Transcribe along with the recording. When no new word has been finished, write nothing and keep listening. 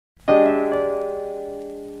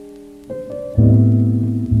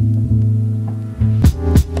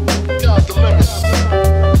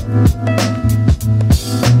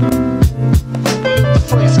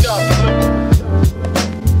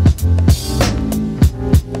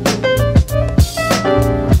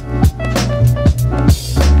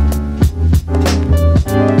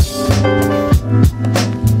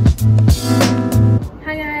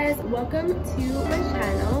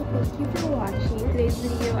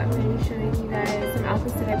I'm going to be showing you guys some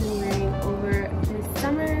outfits that I've been wearing over this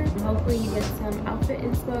summer. Hopefully you get some outfit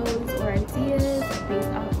inspos or ideas based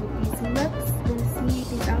off of these looks. If you want to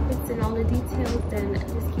see these outfits and all the details, then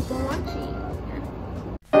just keep on watching.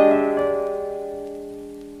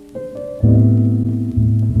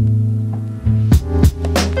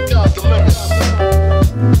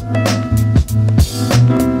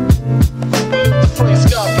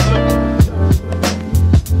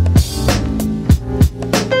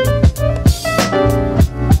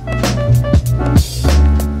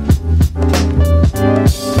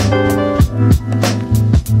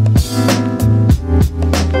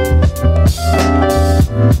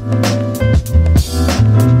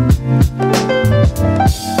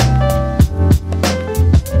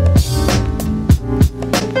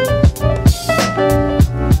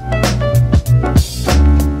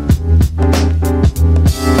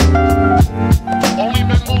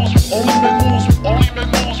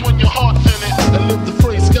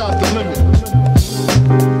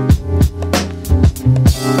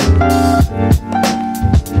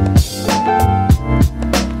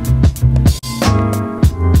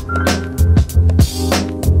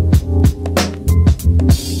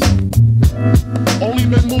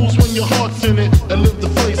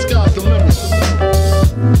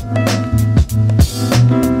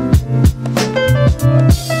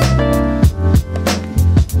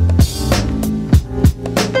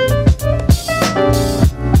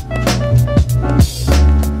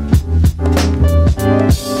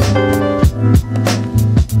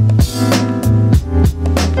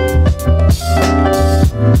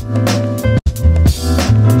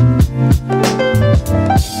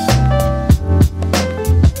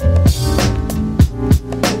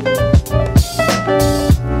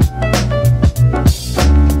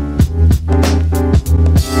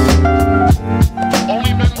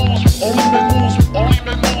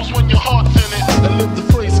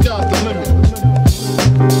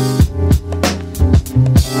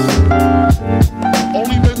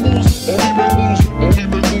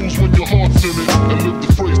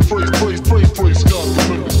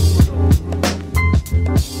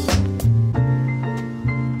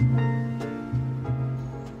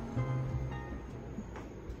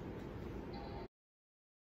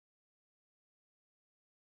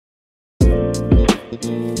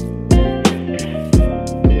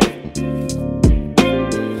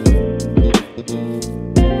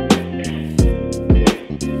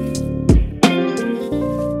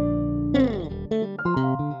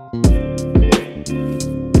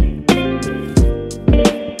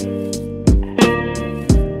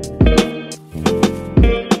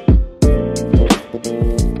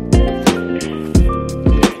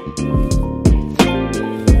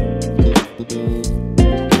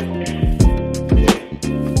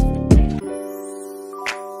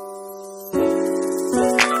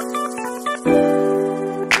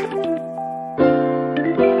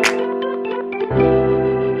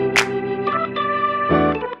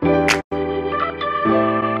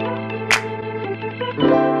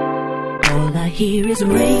 Here is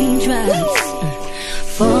raindrops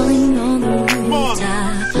falling on the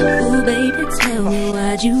rooftop. Oh baby, tell me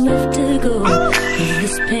why'd you have to go? 'Cause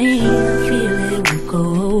this pain, I feel it won't go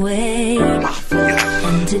away.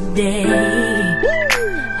 And today,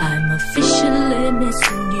 I'm officially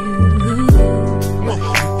missing you.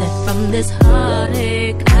 That from this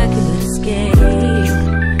heartache I could escape.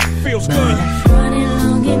 Feels but good. I've run it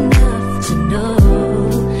long enough to know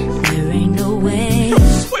there ain't no way.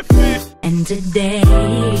 And today,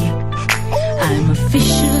 I'm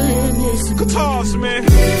officially missing Guitars, man.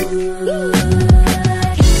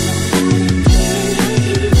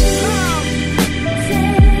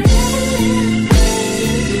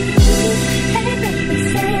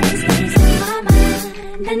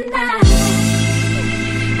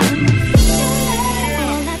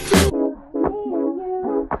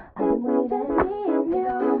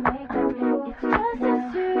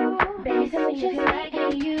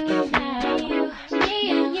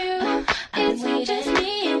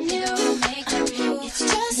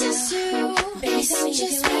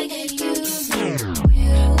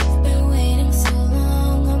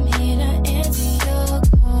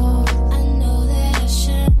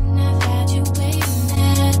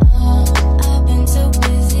 Oh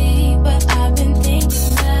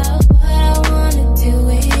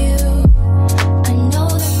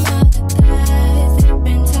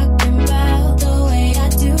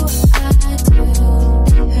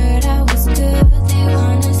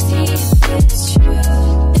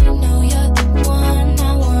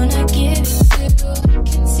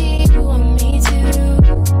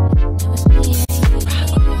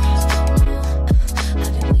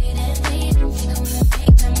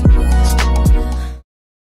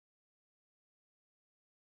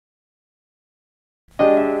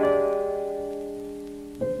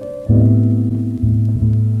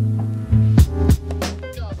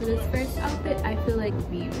outfit I feel like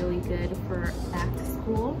would be really good for back to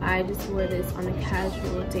school. I just wore this on a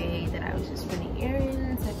casual day that I was just running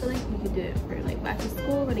errands. I feel like you could do it for like back to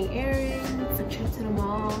school, running errands, a trip to the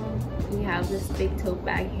mall. And you have this big tote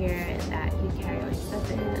bag here that you carry all your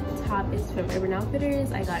stuff in. The top is from Urban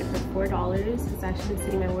Outfitters. I got it for $4. It's actually been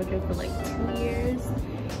sitting in my wardrobe for like 2 years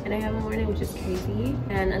and I haven't worn it, which is crazy.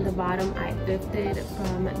 And at the bottom I thrifted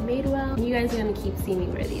from Madewell. And you guys are gonna keep seeing me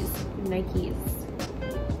wear these Nikes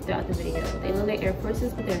throughout the video. They look like Air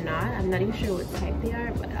Forces, but they're not. I'm not even sure what type they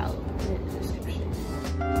are, but I'll put it in the description.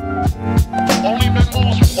 Only men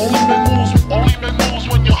moves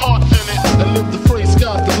when your heart's in it. And live the phrase,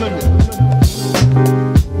 sky's the limit.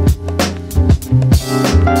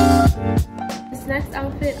 This next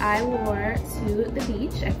outfit I wore to the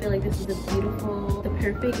beach. I feel like this is the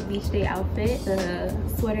perfect beach day outfit. The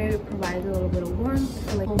sweater provides a little bit of warmth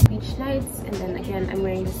for like home beach nights. And then again, I'm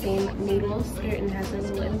wearing the same Madewell skirt and it has a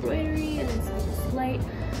little embroidery and it's like a slight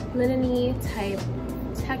linen-y type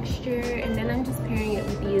texture. And then I'm just pairing it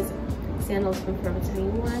with these sandals from Forever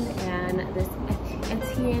 21 and this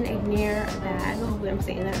Etienne Agnier bag. Hopefully I'm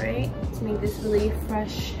saying that right. To make this really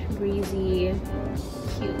fresh, breezy,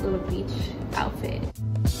 cute little beach outfit.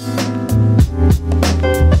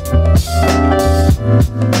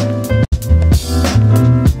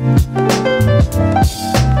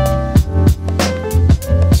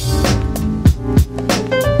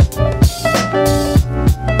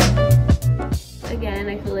 Again,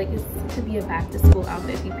 I feel like this could be a back to school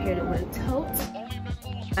outfit if you paired it with a tote.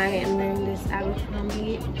 I am wearing this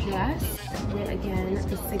Abercrombie dress with, again,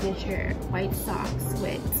 the signature white socks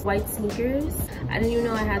with white sneakers. I didn't even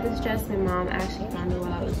know I had this dress. My mom actually found it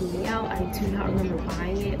while I was moving out. I do not remember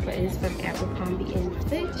buying it, but it's from Abercrombie &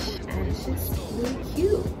 Fitch, and it's just really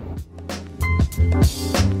cute.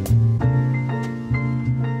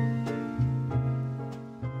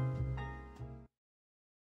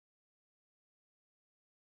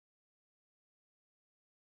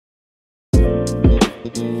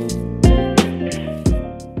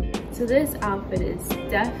 So this outfit is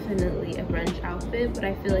definitely a brunch outfit, but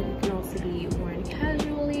I feel like it can also be worn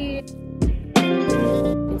casually.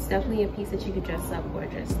 It's definitely a piece that you could dress up or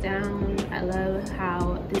dress down. I love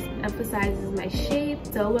how this emphasizes my shape,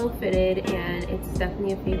 so well fitted, and it's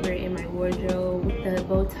definitely a favorite in my wardrobe. The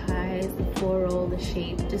bow ties, the floral, the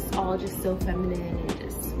shape, just so feminine and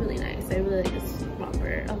just really nice. I really like this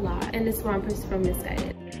romper a lot, and this romper is from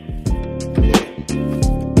Misguided.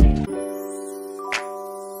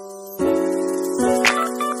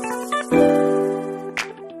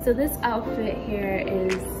 So this outfit here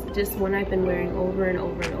is just one I've been wearing over and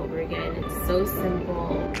over and over again. It's so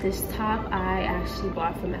simple. This top I actually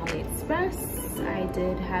bought from AliExpress. I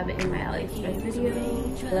did have it in my AliExpress video.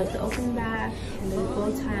 I love the open back and then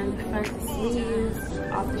bow tie on the front, the sleeves,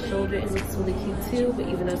 off the shoulder. It looks really cute too, but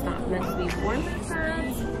even though it's not meant to be worn like that.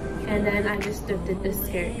 And then I just thrifted this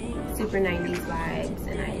skirt, super 90s vibes,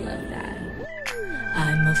 and I love that.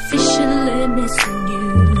 I'm officially missing you.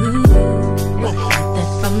 That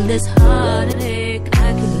from this heartache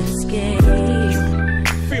I could escape.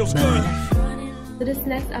 Feels good. So this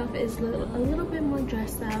next outfit is a little bit more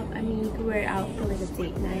dressed up. I mean, you could wear it out for like a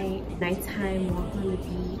date night, nighttime walk on the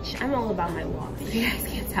beach. I'm all about my walks, if you guys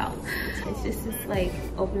can't tell. It's just this like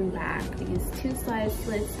open back. These 2 side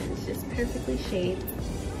slits and it's just perfectly shaped.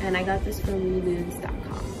 And I got this from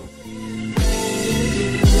lulus.com.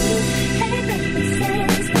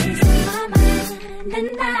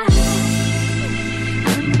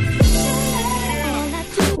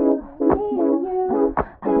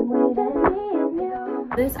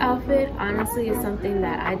 This outfit honestly is something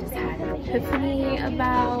that I just had an epiphany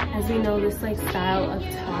about. As we know, this like style of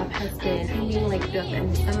top has been trending like throughout the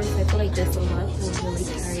end of summer, so I feel like this look will really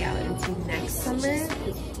carry out into next summer,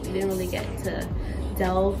 because we didn't really get to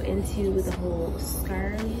delve into the whole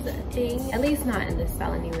scarves thing, at least not in this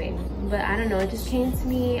style anyway. But I don't know, it just came to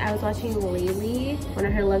me. I was watching Laylee, one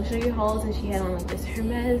of her luxury hauls, and she had on like this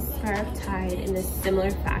Hermes scarf tied in this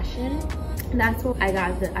similar fashion. And that's when I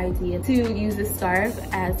got the idea to use this scarf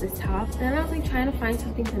as this top. Then I was like trying to find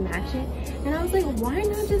something to match it, and I was like, why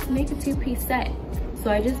not just make a 2-piece set?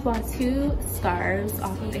 So I just bought 2 scarves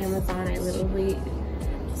off of Amazon. I literally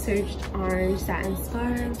searched orange satin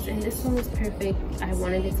scarves, and this one was perfect. I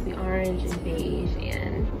wanted it to be orange and beige,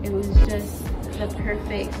 and it was just the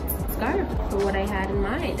perfect scarf for what I had in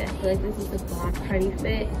mind. I feel like this is a blonde party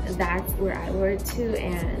fit. That's where I wore it to,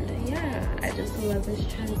 and yeah, I just love this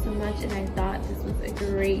trend so much, and I thought this was a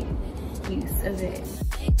great use of it.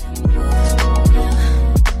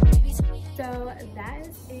 So that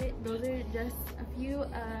is it. Those are just a few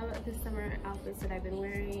of the summer outfits that I've been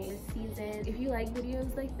wearing this season. If you like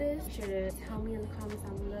videos like this, be sure to tell me in the comments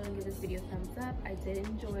down below and give this video a thumbs up. I did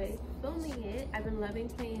enjoy filming it. I've been loving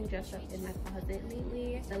playing dress up in my closet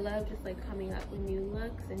lately. I love just like coming up with new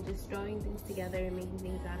looks and just throwing things together and making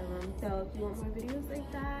things out of them. So if you want more videos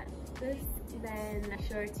like that, then be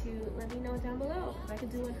sure to let me know down below. If I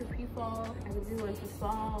could do one for pre-fall, I could do one for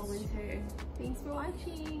fall, winter. Thanks for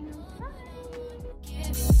watching. Bye.